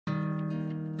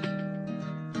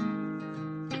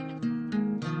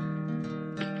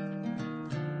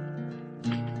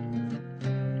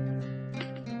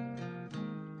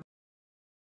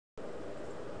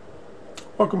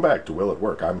Welcome back to Will at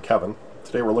Work. I'm Kevin.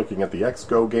 Today we're looking at the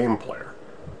XGO game player.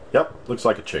 Yep, looks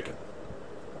like a chicken.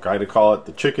 Guy to call it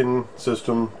the chicken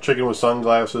system, chicken with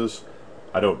sunglasses.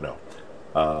 I don't know.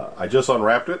 I just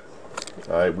unwrapped it.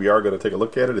 We are going to take a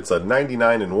look at it. It's a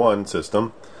 99-in-1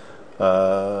 system.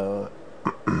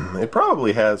 It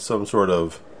probably has some sort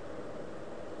of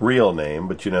real name,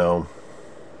 but you know,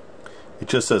 it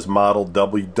just says model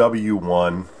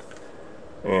WW1,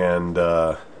 and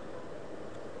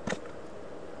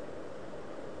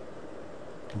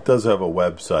it does have a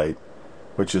website,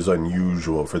 which is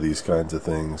unusual for these kinds of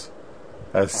things.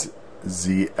 szxgo.com.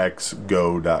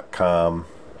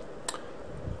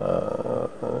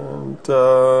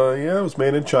 Yeah, it was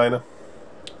made in China.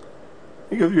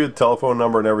 It gives you a telephone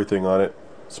number and everything on it.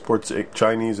 Supports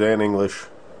Chinese and English.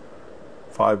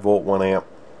 5-volt, 1 amp.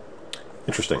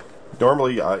 Interesting.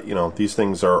 Normally, you know, these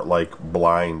things are like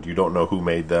blind. You don't know who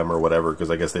made them or whatever, because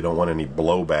I guess they don't want any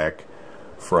blowback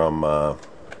from,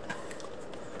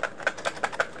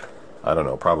 I don't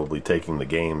know, probably taking the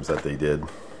games that they did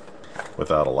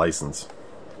without a license,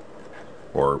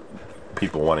 or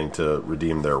people wanting to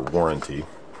redeem their warranty.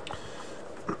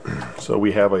 So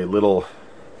we have a little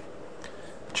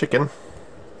chicken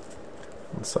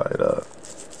inside a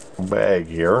bag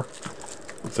here.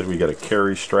 Looks like we got a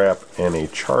carry strap and a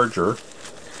charger,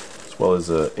 as well as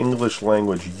an English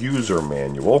language user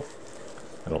manual.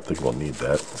 I don't think we'll need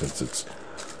that since it's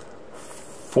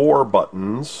 4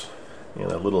 buttons and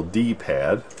a little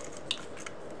D-pad.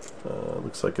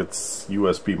 Looks like it's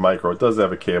USB micro. It does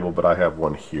have a cable, but I have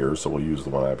one here, so we'll use the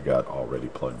one I've got already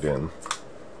plugged in.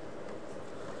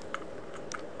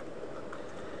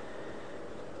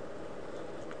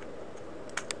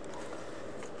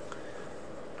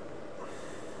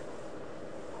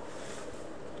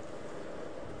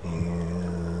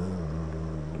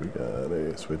 And we got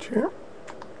a switch here.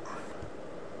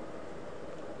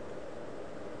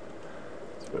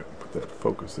 See if I can put that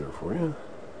focus there for you.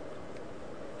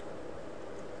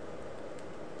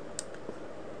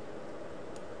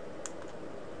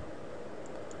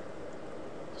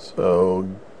 So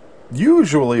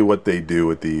usually what they do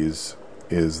with these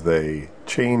is they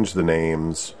change the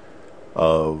names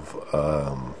of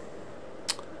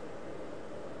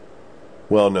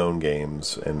well-known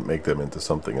games and make them into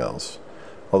something else.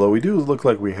 Although we do look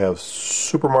like we have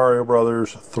Super Mario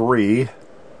Brothers 3,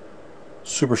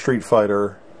 Super Street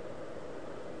Fighter,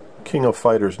 King of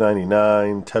Fighters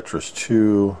 99, Tetris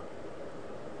 2,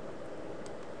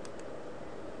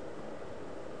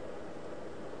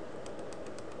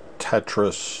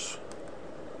 Tetris,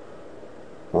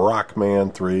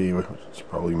 Rockman 3, which is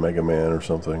probably Mega Man or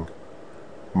something,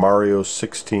 Mario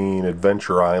 16,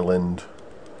 Adventure Island,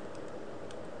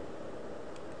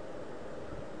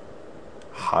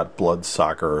 Hot Blood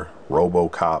Soccer,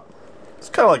 RoboCop. It's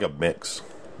kind of like a mix.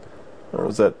 Or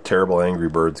was that terrible Angry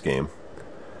Birds game?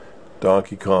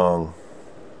 Donkey Kong.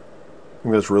 I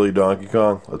think that's really Donkey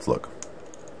Kong. Let's look.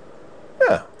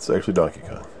 Yeah, it's actually Donkey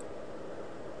Kong.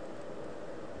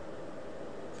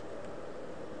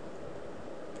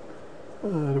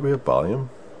 Do we have volume?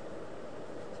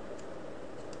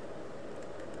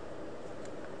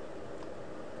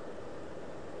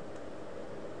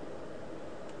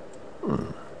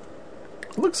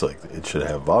 Looks like it should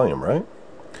have volume, right?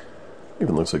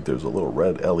 Even looks like there's a little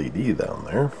red LED down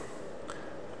there.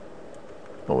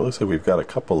 Oh, it looks like we've got a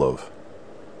couple of...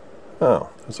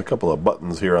 Oh, there's a couple of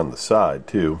buttons here on the side,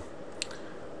 too.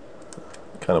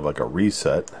 Kind of like a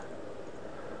reset.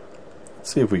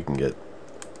 Let's see if we can get...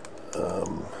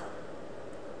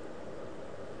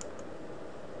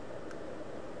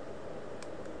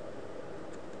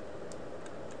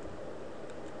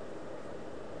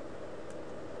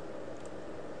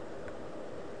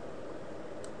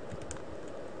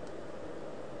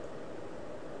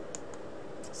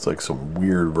 It's like some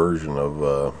weird version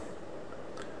of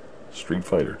Street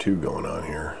Fighter 2 going on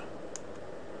here.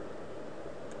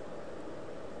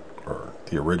 Or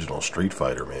the original Street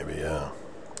Fighter, maybe, yeah.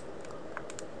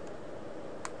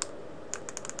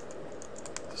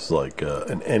 This is like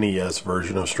an NES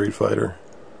version of Street Fighter.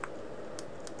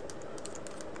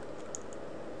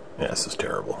 Yeah, this is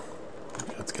terrible.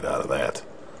 Let's get out of that.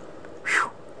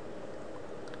 Whew.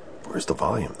 Where's the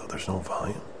volume, though? There's no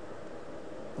volume.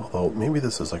 Although, maybe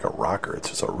this is like a rocker. It's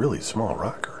just a really small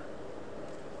rocker.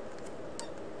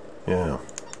 Yeah,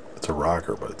 it's a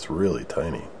rocker, but it's really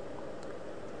tiny.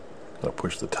 I'll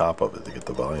push the top of it to get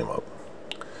the volume up.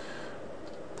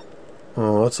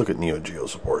 Let's look at Neo Geo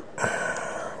support.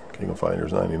 King of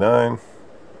Fighters 99.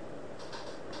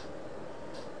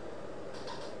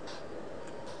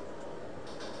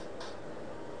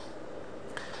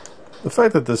 The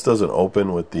fact that this doesn't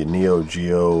open with the Neo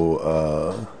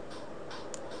Geo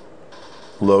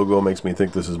logo makes me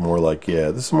think this is more like,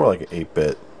 yeah, this is more like an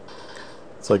 8-bit.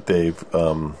 It's like they've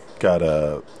got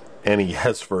a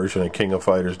NES version of King of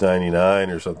Fighters 99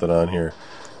 or something on here.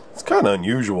 It's kind of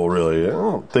unusual, really. I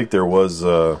don't think there was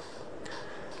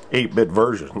 8-bit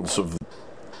versions of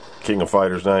King of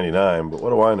Fighters 99, but what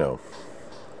do I know?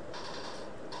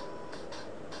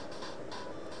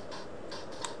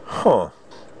 Huh.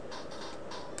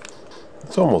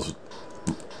 It's almost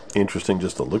interesting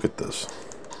just to look at this.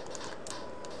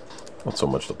 Not so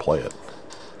much to play it.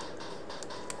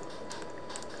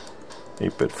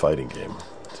 8-bit fighting game.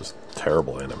 Just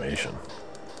terrible animation.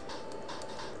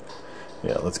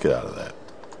 Yeah, let's get out of that.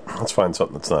 Let's find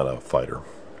something that's not a fighter.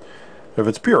 If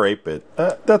it's pure 8-bit,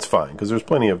 that's fine, because there's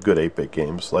plenty of good 8-bit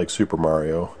games, like Super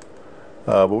Mario.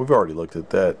 But we've already looked at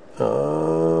that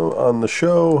on the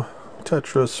show.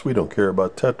 Tetris, we don't care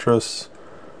about Tetris.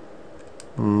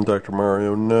 Dr.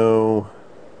 Mario, no.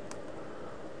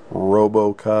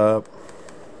 RoboCop.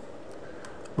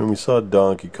 When we saw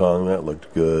Donkey Kong, that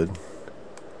looked good.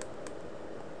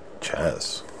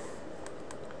 Chess.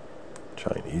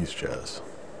 Chinese chess.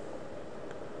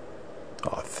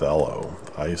 Othello.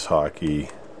 Ice hockey.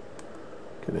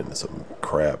 Get into some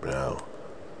crap now.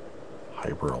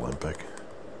 Hyper Olympic.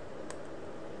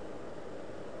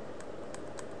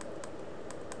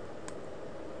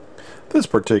 This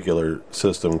particular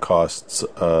system costs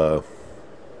about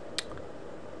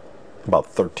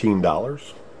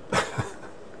 $13.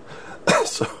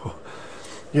 So,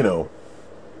 you know,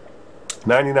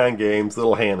 99 games,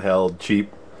 little handheld,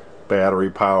 cheap battery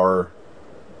power,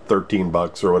 13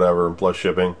 bucks or whatever, plus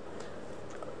shipping.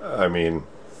 I mean,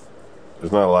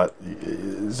 there's not a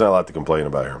lot to complain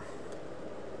about here.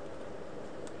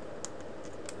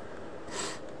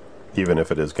 Even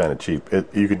if it is kind of cheap,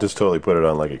 you could just totally put it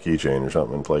on like a keychain or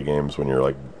something and play games when you're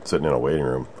like sitting in a waiting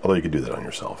room. Although you could do that on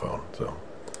your cell phone, so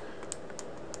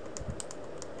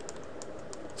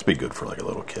it's be good for like a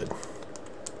little kid,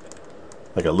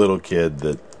 like a little kid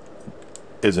that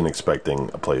isn't expecting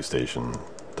a PlayStation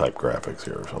type graphics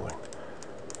here or something.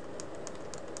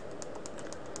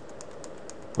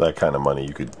 That kind of money,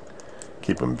 you could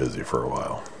keep them busy for a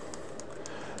while.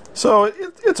 So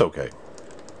it's okay,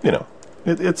 you know.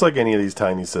 It's like any of these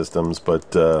tiny systems,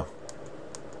 but it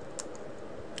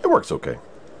works okay.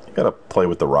 You gotta play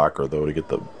with the rocker though to get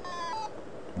the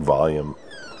volume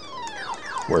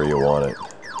where you want it.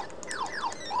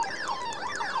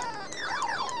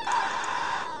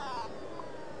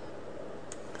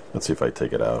 Let's see if I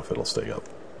take it out, if it'll stay up.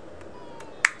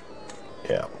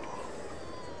 Yeah.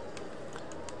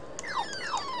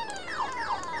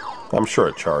 I'm sure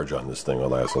a charge on this thing will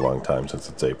last a long time since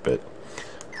it's 8-bit.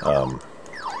 Alright,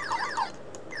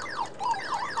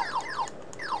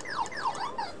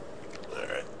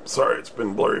 sorry it's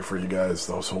been blurry for you guys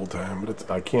this whole time,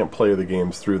 but I can't play the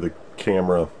games through the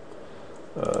camera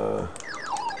without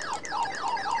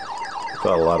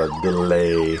a lot of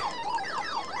delay.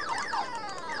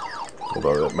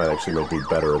 Although that might actually make me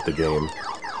better at the game,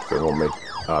 so I won't make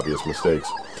obvious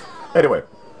mistakes. Anyway,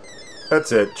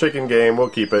 that's it. Chicken game, we'll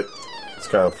keep it. It's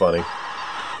kind of funny.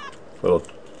 Little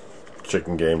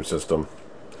chicken game system.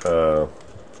 Still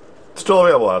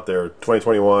available out there.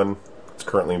 2021. It's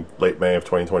currently late May of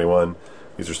 2021.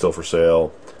 These are still for sale.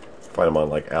 Find them on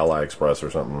like AliExpress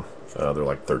or something. They're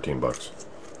like 13 bucks.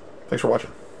 Thanks for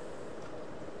watching.